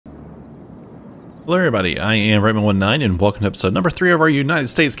Hello everybody, I am Raymond19 and welcome to episode number 3 of our United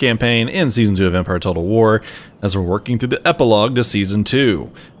States campaign in Season 2 of Empire Total War as we're working through the epilogue to Season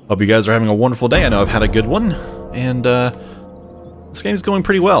 2. Hope you guys are having a wonderful day. I know I've had a good one, and this game's going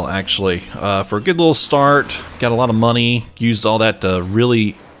pretty well actually. For a good little start, got a lot of money, used all that to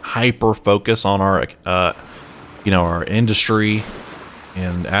really hyper-focus on our, our industry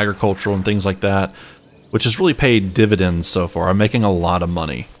and agricultural and things like that, which has really paid dividends so far. I'm making a lot of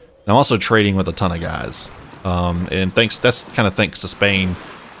money. I'm also trading with a ton of guys, and that's kind of thanks to Spain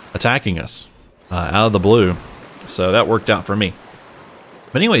attacking us out of the blue, so that worked out for me.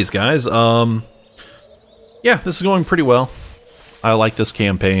 But anyways, guys, yeah, this is going pretty well. I like this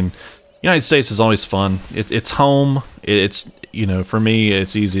campaign. United States is always fun. It's home. It's, for me,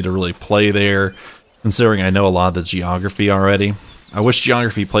 it's easy to really play there, considering I know a lot of the geography already. I wish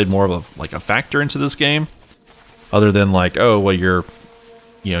geography played more of a factor into this game, other than like, oh, well, you're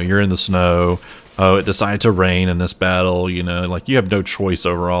in the snow. Oh, it decided to rain in this battle. Like you have no choice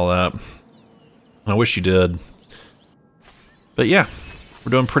over all that. I wish you did. But yeah,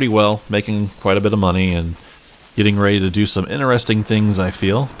 we're doing pretty well, making quite a bit of money and getting ready to do some interesting things, I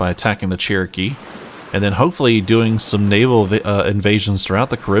feel, by attacking the Cherokee. And then hopefully doing some naval invasions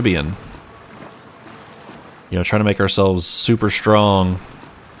throughout the Caribbean. Trying to make ourselves super strong.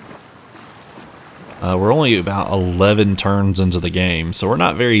 We're only about 11 turns into the game, so we're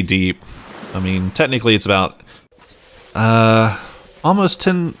not very deep. I mean, technically it's about almost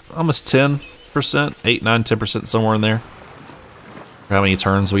 10%, 8, 9, 10%, somewhere in there. For how many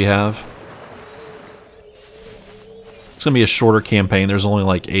turns we have. It's going to be a shorter campaign. There's only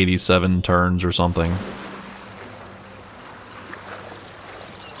like 87 turns or something.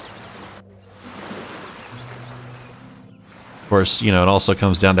 Of course, it also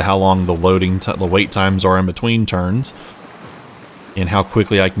comes down to how long the wait times are in between turns, and how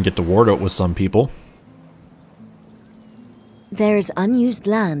quickly I can get to war with some people. There is unused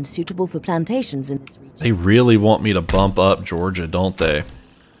land suitable for plantations in this region. They really want me to bump up Georgia, don't they?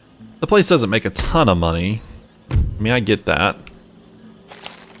 The place doesn't make a ton of money. I mean, I get that.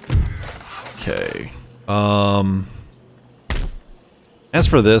 Okay. As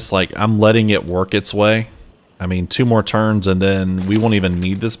for this, I'm letting it work its way. I mean, 2 more turns and then we won't even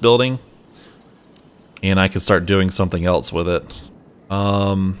need this building. And I can start doing something else with it.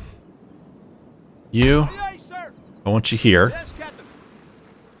 You, I want you here. Yes, Captain.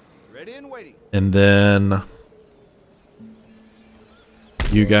 Ready and waiting. And then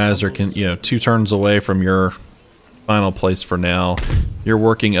you guys are 2 turns away from your final place for now. You're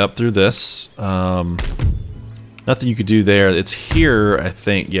working up through this. Nothing you could do there. It's here, I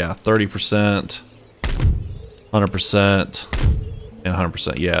think. Yeah, 30%. 100% and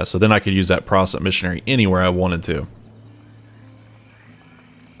 100%, yeah. So then I could use that Protestant missionary anywhere I wanted to.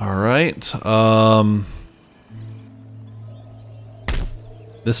 All right.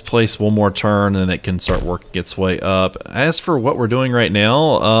 This place one more turn, and it can start working its way up. As for what we're doing right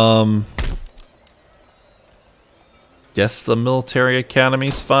now, guess the military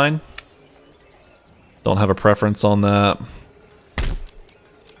academy's fine. Don't have a preference on that.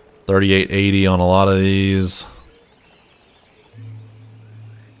 3880 on a lot of these.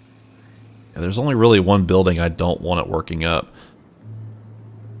 There's only really one building I don't want it working up.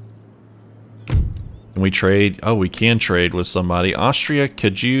 Can we trade? Oh, we can trade with somebody. Austria,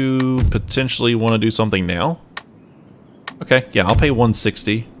 could you potentially want to do something now? Okay, yeah, I'll pay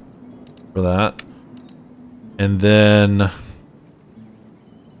 160 for that. And then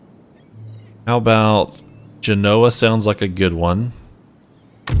how about Genoa? Sounds like a good one.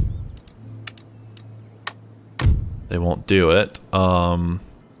 They won't do it.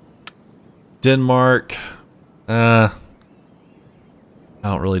 Denmark, I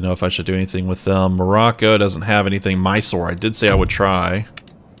don't really know if I should do anything with them. Morocco doesn't have anything. Mysore, I did say I would try.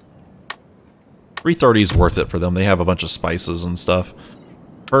 330 is worth it for them. They have a bunch of spices and stuff.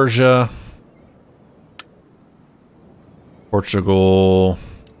 Persia. Portugal.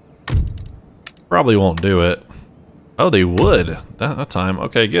 Probably won't do it. Oh, they would. That time.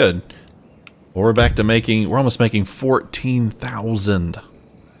 Okay, good. Well, we're back to we're almost making 14,000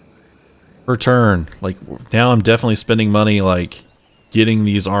 per turn. Now I'm definitely spending money, getting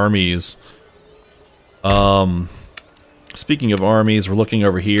these armies. Speaking of armies, we're looking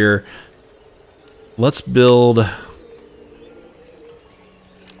over here. Let's build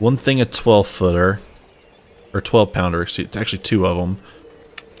one thing a 12-footer, or 12-pounder, actually 2 of them.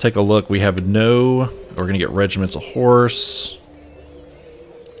 Take a look. We have we're going to get regiments of horse.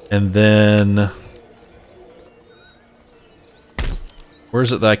 And then where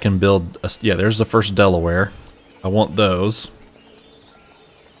is it that I can build? Yeah, there's the first Delaware. I want those.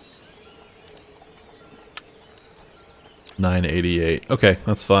 988. Okay,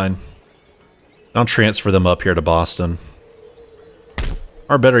 that's fine. I'll transfer them up here to Boston.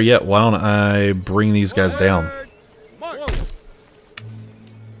 Or better yet, why don't I bring these guys down?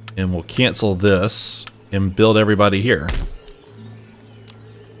 And we'll cancel this and build everybody here.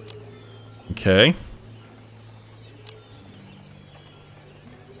 Okay.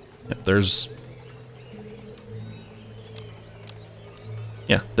 Yep, there's...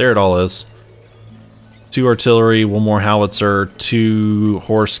 Yeah, there it all is. 2 artillery, 1 more howitzer, 2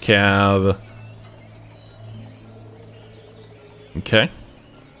 horse cav. Okay.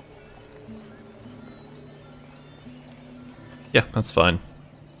 Yeah, that's fine.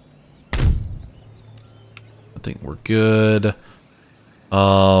 I think we're good.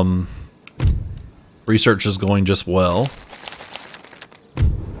 Research is going just well.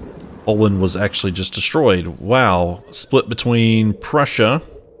 Poland was actually just destroyed. Wow. Split between Prussia,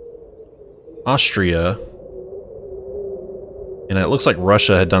 Austria, and it looks like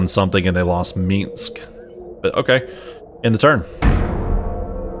Russia had done something and they lost Minsk. But okay. End the turn.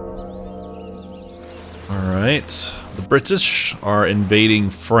 Alright. The British are invading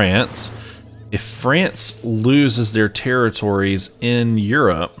France. If France loses their territories in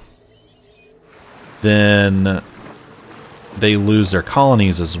Europe, then they lose their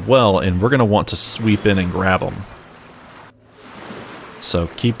colonies as well, and we're going to want to sweep in and grab them. So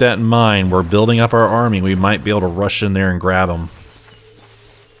keep that in mind. We're building up our army. We might be able to rush in there and grab them,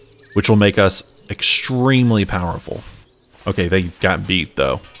 which will make us extremely powerful. Okay, they got beat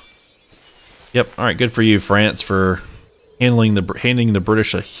though. Yep. All right. Good for you, France, for handing the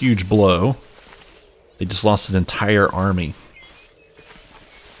British a huge blow. They just lost an entire army.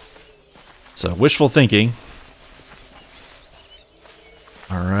 So wishful thinking.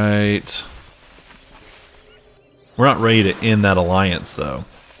 All right. We're not ready to end that alliance, though.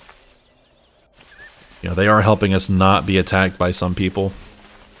 You know, they are helping us not be attacked by some people.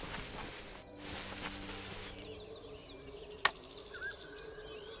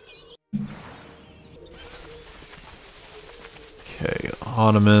 Okay,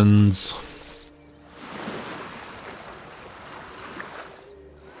 Ottomans.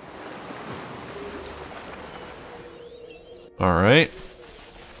 All right.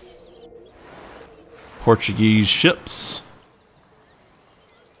 Portuguese ships.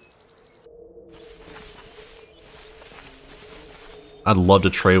 I'd love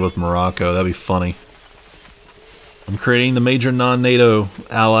to trade with Morocco. That'd be funny. I'm creating the major non-NATO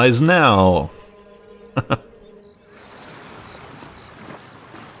allies now.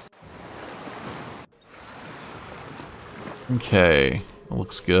 Okay, that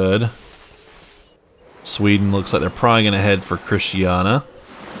looks good. Sweden looks like they're probably going to head for Christiana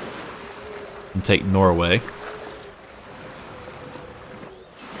and take Norway.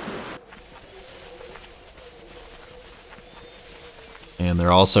 And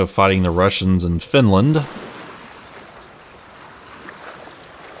they're also fighting the Russians in Finland.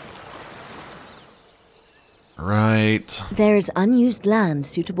 Right. There is unused land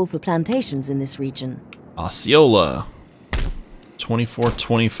suitable for plantations in this region. Osceola.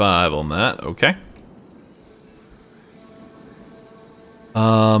 24-25 on that. Okay.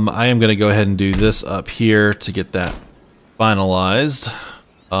 I am going to go ahead and do this up here to get that finalized.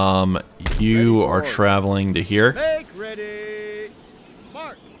 You are traveling to here. Make ready.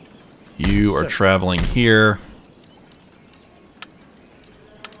 Mark. You are traveling here.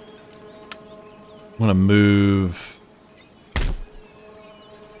 I'm going to move.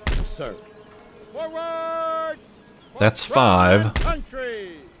 Sir. Forward. That's 5.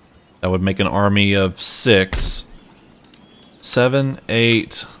 Country. That would make an army of 6. 7,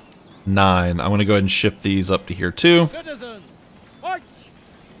 8, 9. I'm going to go ahead and shift these up to here too. Citizens, march.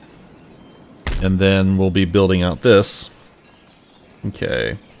 And then we'll be building out this.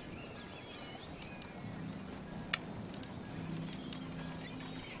 Okay.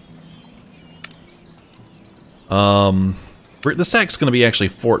 This stack's going to be actually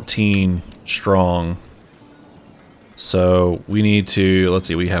 14 strong. So we need to, let's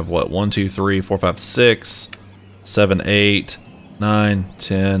see, we have what? 1, 2, 3, 4, 5, 6, 7, 8, 9,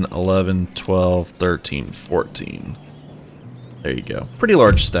 10, 11, 12, 13, 14. There you go. Pretty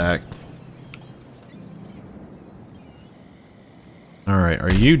large stack. Alright,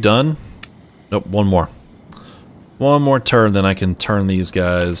 are you done? Nope, one more. One more turn, then I can turn these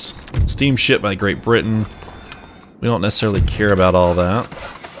guys. Steamship by Great Britain. We don't necessarily care about all that.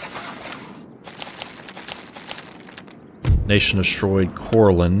 Nation destroyed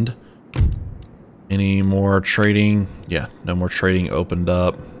Courland. Any more trading? Yeah, no more trading opened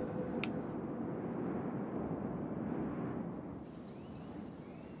up.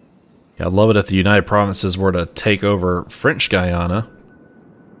 Yeah, I'd love it if the United Provinces were to take over French Guiana.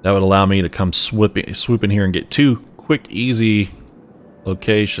 That would allow me to come swoop in here and get 2 quick, easy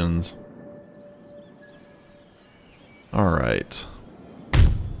locations. Alright.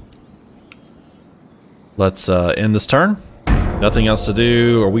 Let's end this turn. Nothing else to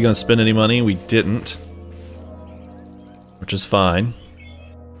do. Are we going to spend any money? We didn't. Which is fine.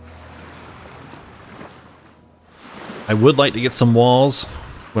 I would like to get some walls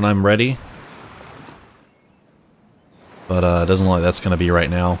when I'm ready. But it doesn't look like that's going to be right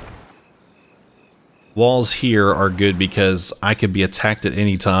now. Walls here are good because I could be attacked at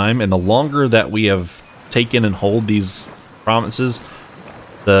any time. And the longer that we have taken and hold these provinces,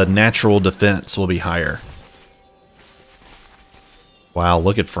 the natural defense will be higher. Wow,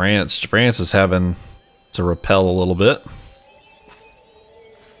 look at France. France is having to repel a little bit.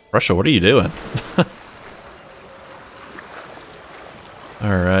 Russia, what are you doing?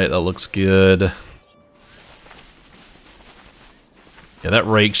 Alright, that looks good. Yeah, that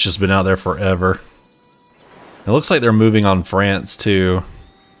rake's just been out there forever. It looks like they're moving on France, too.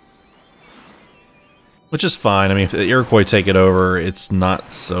 Which is fine. I mean, if the Iroquois take it over, it's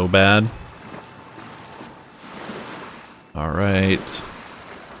not so bad. Alright.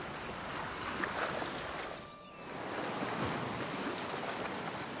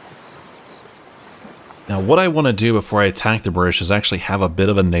 Now, what I want to do before I attack the British is actually have a bit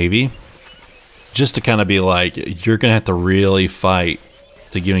of a navy. Just to kind of be like, you're going to have to really fight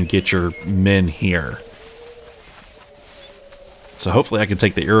to even get your men here. So hopefully I can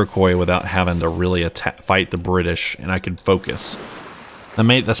take the Iroquois without having to really fight the British, and I can focus.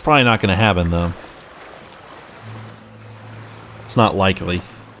 That's probably not going to happen, though. It's not likely.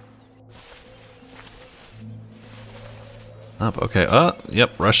 Up, okay.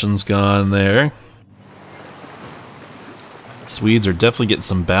 Yep, Russians gone there. Swedes are definitely getting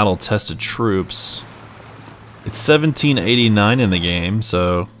some battle-tested troops. It's 1789 in the game,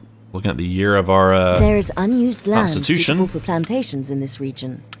 so looking at the year of our there is unused land Constitution. suitable for plantations in this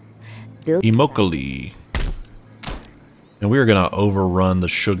region. Immokalee. And we are going to overrun the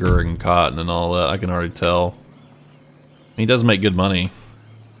sugar and cotton and all that, I can already tell. He does make good money.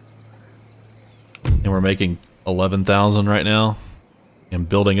 And we're making 11,000 right now. And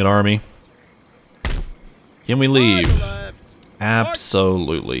building an army. Can we leave?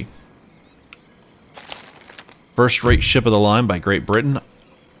 Absolutely. First rate ship of the line by Great Britain,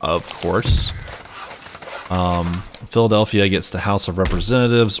 of course. Philadelphia gets the House of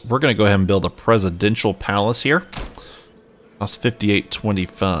Representatives. We're going to go ahead and build a presidential palace here. Cost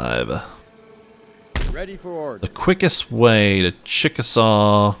 58.25. Ready for order. The quickest way to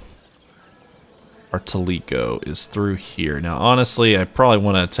Chickasaw or Toledo is through here. Now, honestly, I probably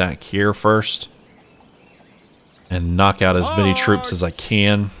want to attack here first and knock out as many troops as I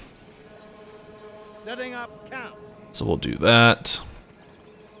can. Setting up camp. So we'll do that.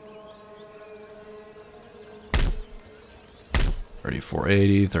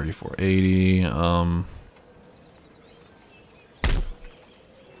 $34.80, $34.80. I'm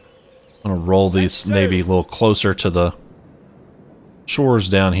gonna roll these Navy a little closer to the shores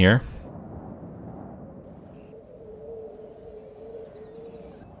down here.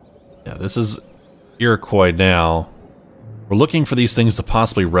 Yeah, this is Iroquois now. We're looking for these things to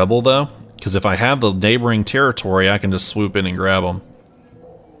possibly rebel, though, because if I have the neighboring territory, I can just swoop in and grab them.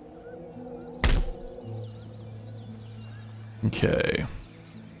 Okay.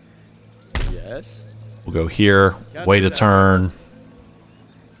 Yes. We'll go here, wait a turn.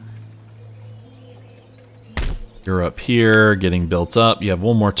 You're up here, getting built up. You have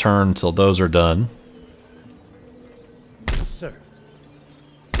one more turn until those are done. Sir.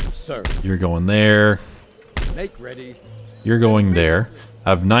 Sir. You're going there. Make ready. You're going there. I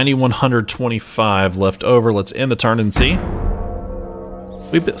have 9,125 left over. Let's end the turn and see.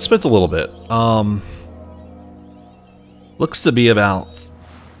 We spent a little bit. Looks to be about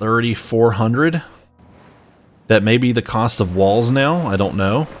 3,400. That may be the cost of walls now. I don't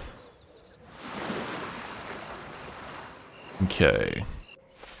know. Okay.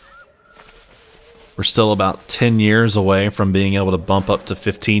 We're still about 10 years away from being able to bump up to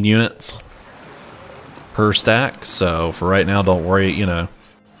 15 units per stack. So for right now, don't worry. You know,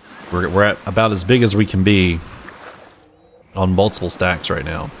 we're at about as big as we can be on multiple stacks right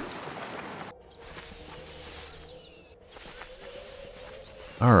now.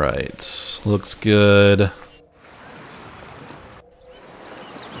 All right, looks good.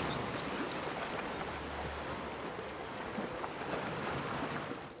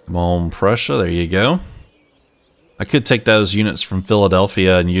 Come on, Prussia, there you go. I could take those units from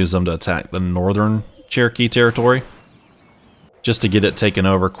Philadelphia and use them to attack the northern Cherokee territory. just to get it taken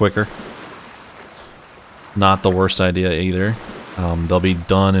over quicker. Not the worst idea either. They'll be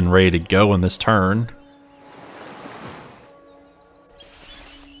done and ready to go in this turn.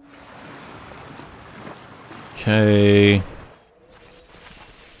 Okay. Of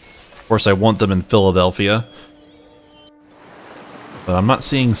course, I want them in Philadelphia. But I'm not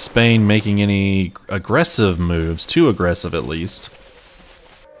seeing Spain making any aggressive moves. Too aggressive, at least.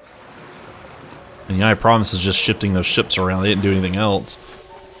 And the United Province is just shifting those ships around. They didn't do anything else.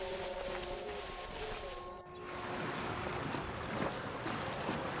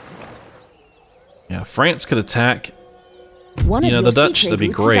 Yeah, France could attack. One of your the Dutch, sea that'd be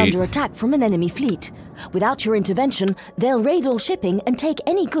trade routes great. is under attack from an enemy fleet. Without your intervention, they'll raid all shipping and take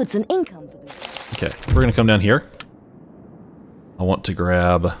any goods and income for themselves. Okay, we're gonna come down here. I want to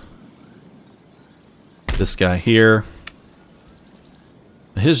grab this guy here.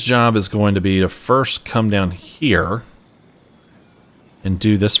 His job is going to be to first come down here and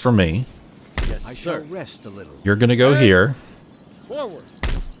do this for me. Yes, I shall rest a little. You're gonna go here. Forward.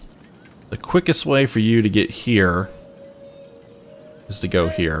 The quickest way for you to get here is to go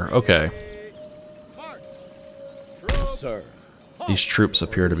here. Okay. March. Troops. Sir. These troops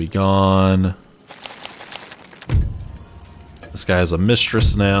appear to be gone. This guy has a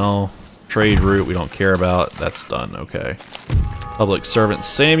mistress now. Trade route we don't care about. That's done. Okay. Public servant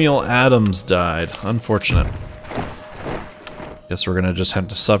Samuel Adams died. Unfortunate. Guess we're gonna just have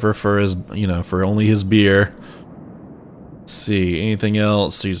to suffer for his, for only his beer. Let's see, anything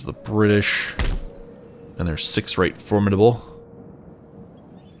else? These are the British. And they're 6-rate formidable.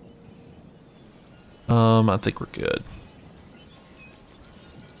 I think we're good.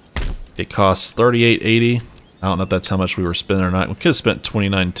 It costs $38.80. I don't know if that's how much we were spending or not. We could have spent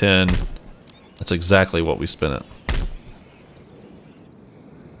 $29.10. That's exactly what we spent it.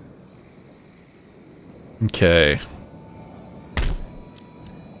 Okay.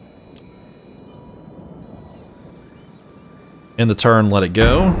 In the turn, let it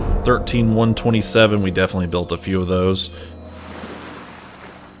go. 13,127. We definitely built a few of those.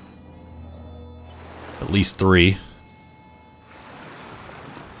 At least 3.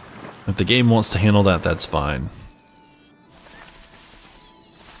 If the game wants to handle that, that's fine.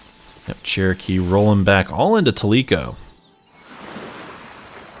 Yep, Cherokee rolling back all into Talico.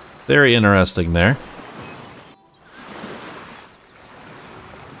 Very interesting there.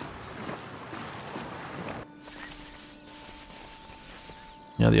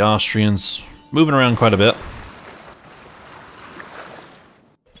 Yeah, the Austrians moving around quite a bit.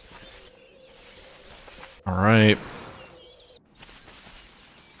 All right.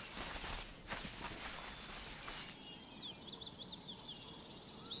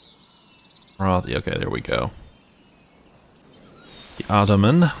 Okay, there we go. The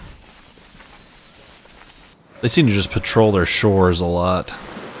Ottoman. They seem to just patrol their shores a lot.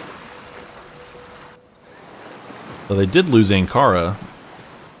 So they did lose Ankara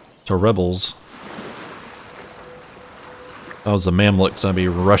to rebels. That was the Mamluks. I'd be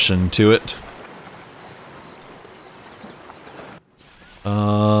rushing to it.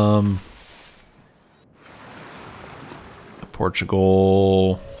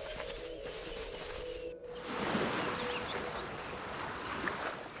 Portugal.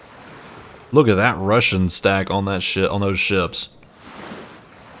 Look at that Russian stack on that on those ships.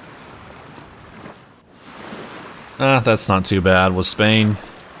 That's not too bad with Spain.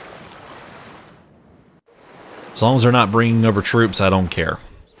 As long as they're not bringing over troops, I don't care.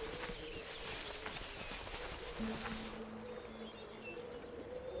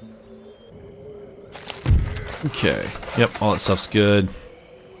 Okay. Yep, all that stuff's good.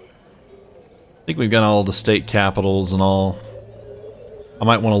 I think we've got all the state capitals and all. I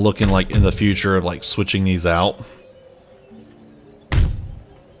might want to look in the future of switching these out.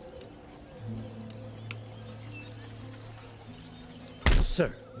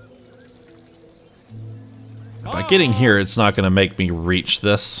 Sir. By getting here, it's not going to make me reach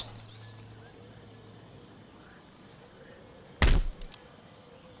this.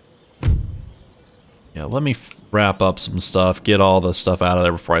 Yeah, let me wrap up some stuff, get all the stuff out of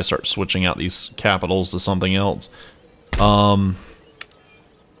there before I start switching out these capitals to something else.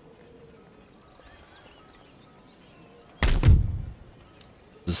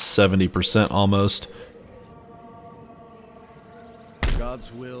 70% almost.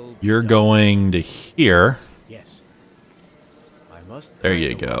 God's will. You're going to here. Yes. I must. There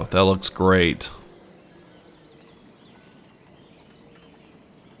you go. That looks great.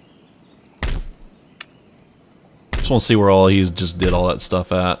 Just want to see where all he just did all that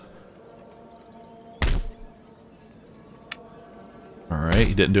stuff at. Alright,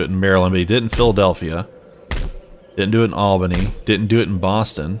 he didn't do it in Maryland, but he did in Philadelphia. Didn't do it in Albany. Didn't do it in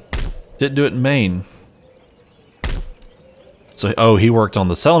Boston. Didn't do it in Maine. So, oh, he worked on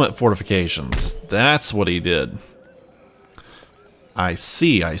the settlement fortifications. That's what he did. I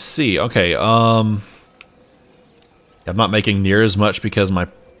see, I see. Okay, I'm not making near as much because my,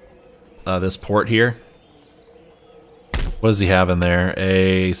 this port here. What does he have in there?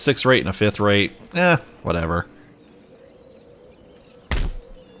 A 6th rate and a 5th rate. Eh, whatever.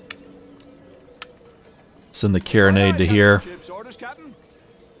 Send the carronade to here.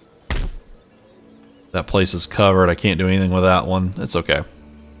 That place is covered. I can't do anything with that one. It's okay.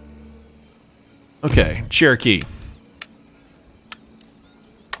 Okay, Cherokee.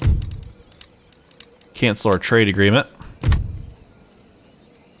 Cancel our trade agreement.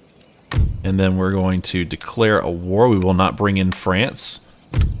 And then we're going to declare a war. We will not bring in France.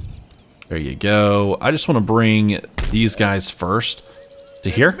 There you go. I just want to bring these guys first to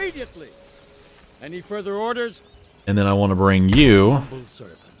here. Immediately. Any further orders? And then I want to bring you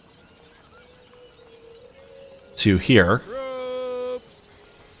to here. Troops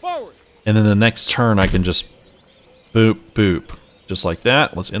forward. And then the next turn I can just boop, boop. Just like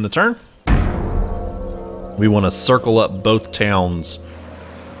that. Let's end the turn. We want to circle up both towns.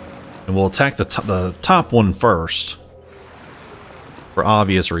 And we'll attack the top one first. For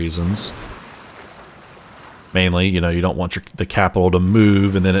obvious reasons. Mainly, you know, you don't want the capital to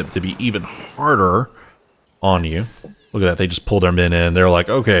move and then it to be even harder on you. Look at that, they just pulled their men in. They're like,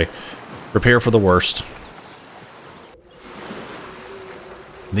 okay, prepare for the worst.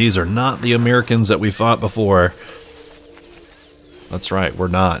 These are not the Americans that we fought before. That's right, we're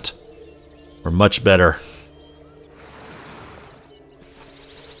not. We're much better.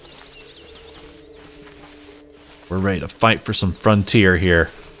 We're ready to fight for some frontier here.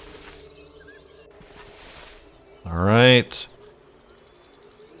 Alright.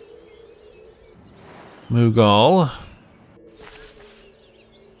 Mughal.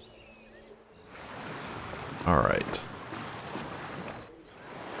 Alright.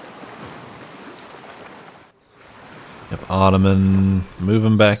 Yep, Ottoman. Move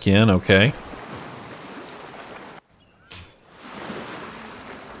him back in, okay. I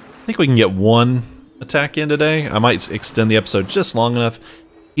think we can get one attack in today. I might extend the episode just long enough.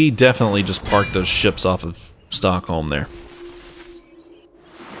 He definitely just parked those ships off of Stockholm there.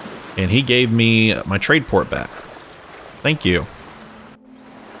 And he gave me my trade port back. Thank you.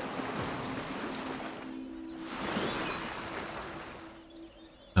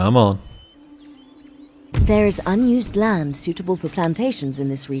 Come on. There is unused land suitable for plantations in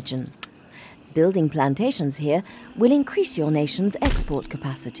this region. Building plantations here will increase your nation's export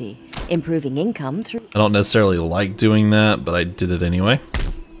capacity, improving income through... I don't necessarily like doing that, but I did it anyway.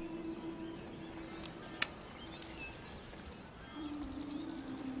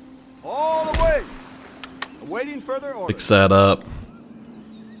 All the way. Awaiting further orders. Fix that up.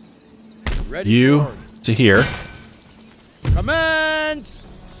 Ready You for to here. Commence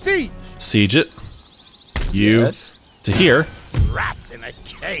siege. Siege it. You Yes. to here. Rats in a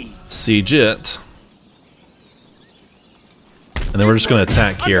cave. Siege it. And then we're just going to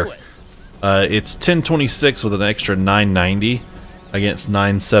attack here. It's 1026 with an extra 990 against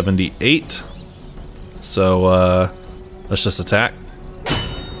 978. So let's just attack.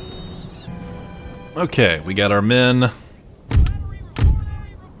 Okay, we got our men.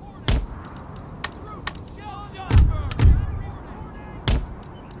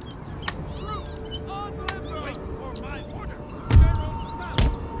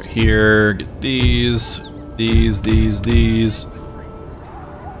 Right here, get these.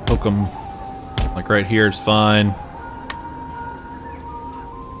 Poke them, like right here is fine.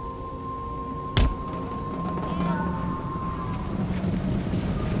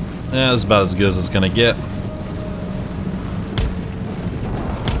 Yeah, that's about as good as it's gonna get.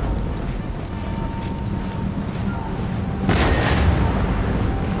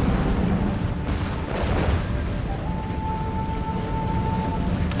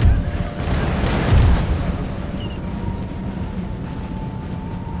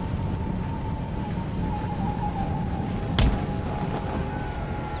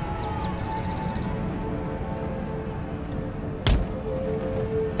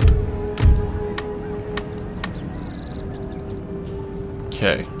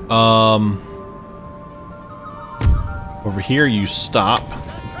 Okay, over here you stop.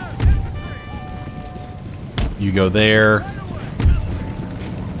 You go there.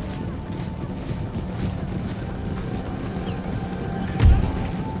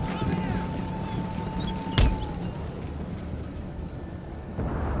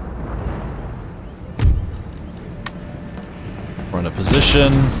 Run a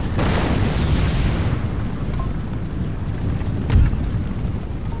position.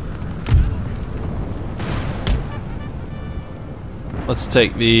 let's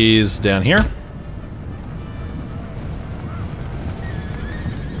take these down here.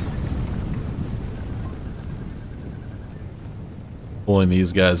 Pulling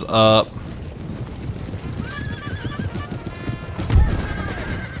these guys up.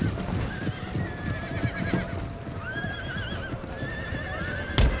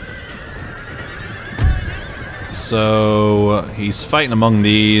 So he's fighting among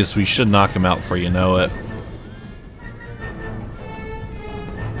these. We should knock him out before you know it.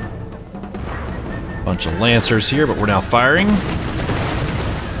 Bunch of lancers here, but we're now firing.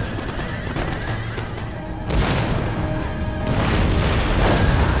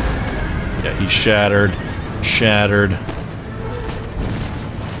 Yeah, he's shattered. Shattered.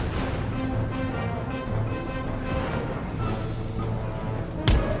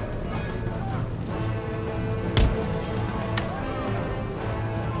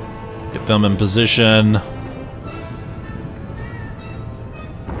 Get them in position.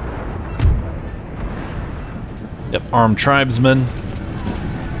 Yep, armed tribesmen.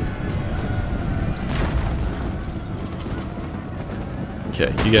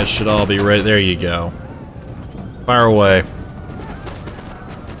 Okay, you guys should all be ready. There you go. Fire away.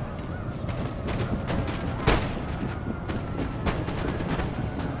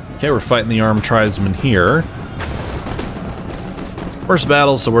 Okay, we're fighting the armed tribesmen here. First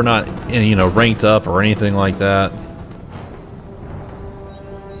battle, so we're not, you know, ranked up or anything like that.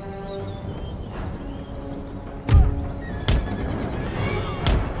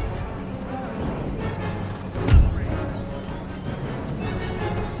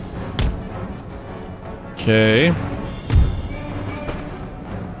 Okay.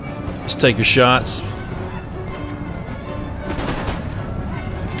 Just take your shots.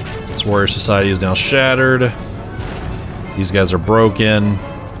 This warrior society is now shattered. These guys are broken.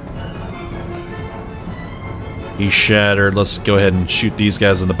 He's shattered. Let's go ahead and shoot these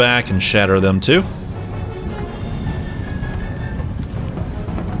guys in the back and shatter them too.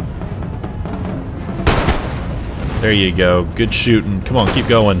 There you go. Good shooting. Come on, keep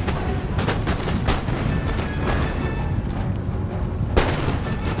going.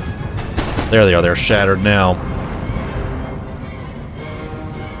 There they are. They're shattered now.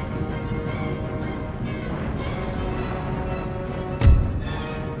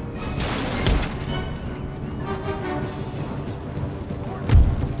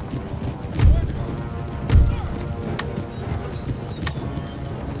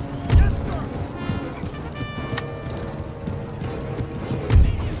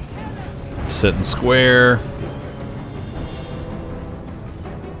 Sitting square.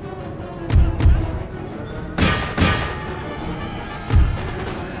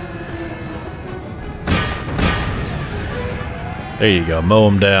 There you go, mow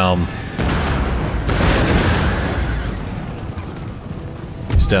them down.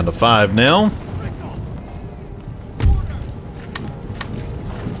 He's down to 5 now.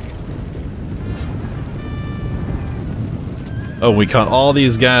 Oh, we caught all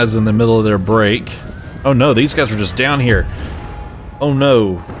these guys in the middle of their break. Oh no, these guys are just down here. Oh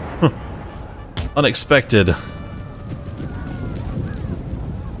no. Unexpected.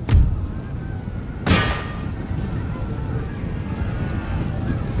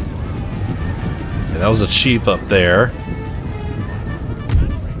 Okay, that was a chief up there.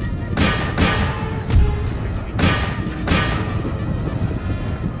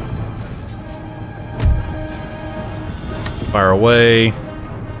 Fire away.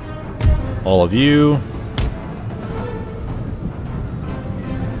 All of you.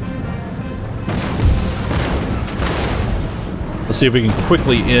 Let's see if we can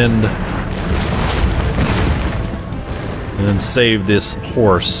quickly end and then save this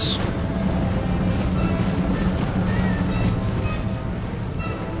horse.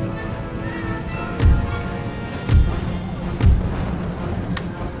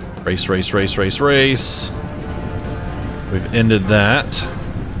 Race, race, race, race, race. We've ended that.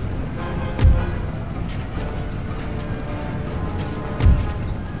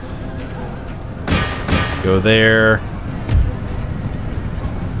 Go there.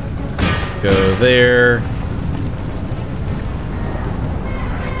 Go there.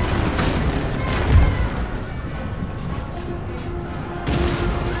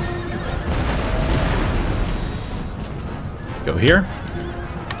 Go here.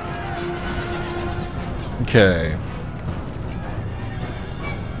 Okay.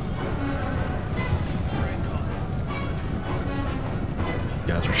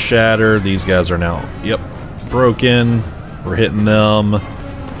 Guys are shattered. These guys are now, yep, broken. We're hitting them.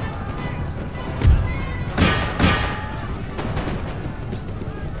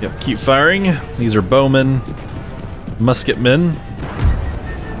 Yep, keep firing. These are bowmen, musketmen.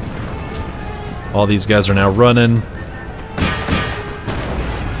 All these guys are now running.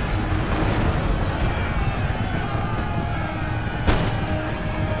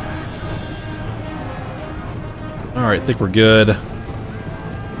 Alright, I think we're good.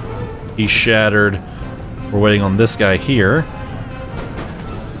 He's shattered. We're waiting on this guy here.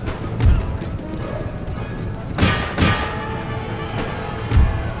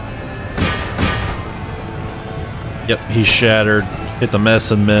 Yep, he's shattered. Hit the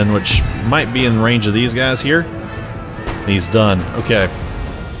medicine men, which might be in range of these guys here. He's done. Okay.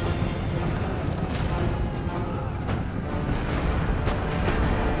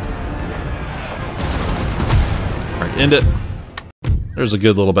 Alright, end it. There's a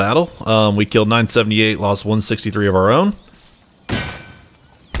good little battle. We killed 978, lost 163 of our own.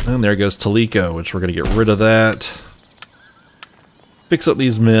 And there goes Taliko, which we're going to get rid of that. Fix up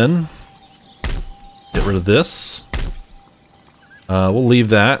these men. Get rid of this. We'll leave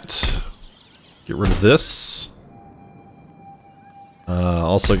that. Get rid of this.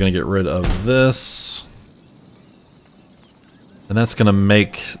 Also going to get rid of this. And that's going to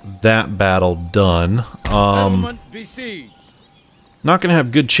make that battle done. Settlement besieged. Not going to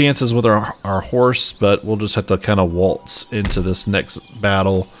have good chances with our horse, but we'll just have to kind of waltz into this next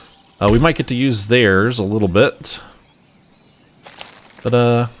battle. We might get to use theirs a little bit.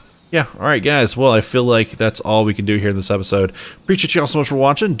 But, yeah, alright guys, well I feel like that's all we can do here in this episode. Appreciate you all so much for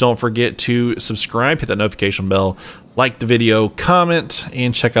watching. Don't forget to subscribe, hit that notification bell, like the video, comment,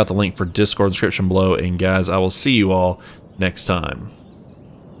 and check out the link for Discord description below. And guys, I will see you all next time.